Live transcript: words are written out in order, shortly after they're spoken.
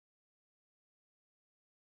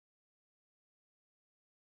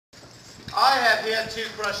I have here two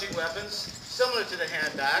crushing weapons, similar to the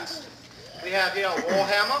handbags. We have here a war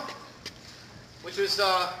hammer, which was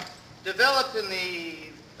developed in the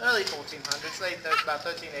early 1400s, about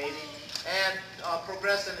 1380, and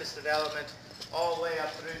progressed in its development all the way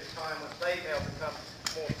up through the time when plate mail became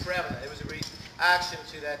more prevalent. It was a reaction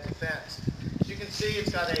to that defense. As you can see,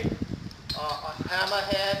 it's got a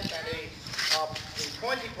hammerhead, and the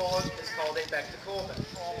pointy part is called a Bechter-Corbin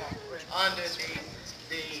under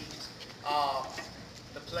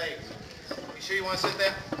the plate. You sure you want to sit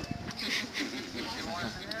there?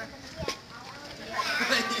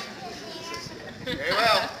 Very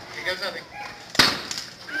well. Here goes nothing.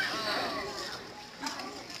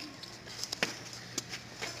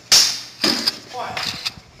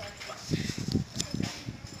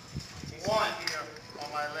 One here on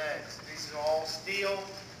my legs. These are all steel.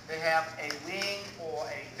 They have a wing or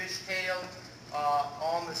a fishtail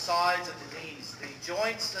on the sides of the knees. The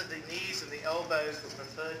joints of the knees and the elbows were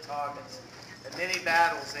preferred targets. In many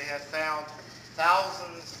battles, they have found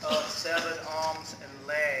thousands of severed arms and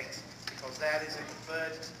legs because that is a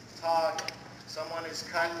preferred target. Someone is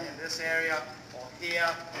cut in this area or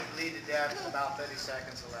here, bleed to death in about 30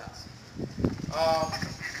 seconds or less.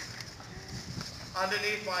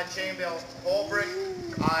 Underneath my chainmail hauberk,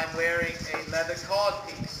 I'm wearing a leather card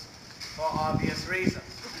piece for obvious reasons.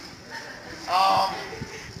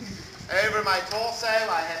 Over my torso,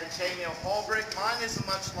 I have a chainmail hauberk. Mine is a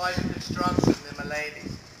much lighter construction than my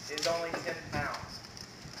lady's. It's only 10 pounds.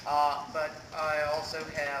 But I also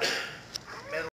have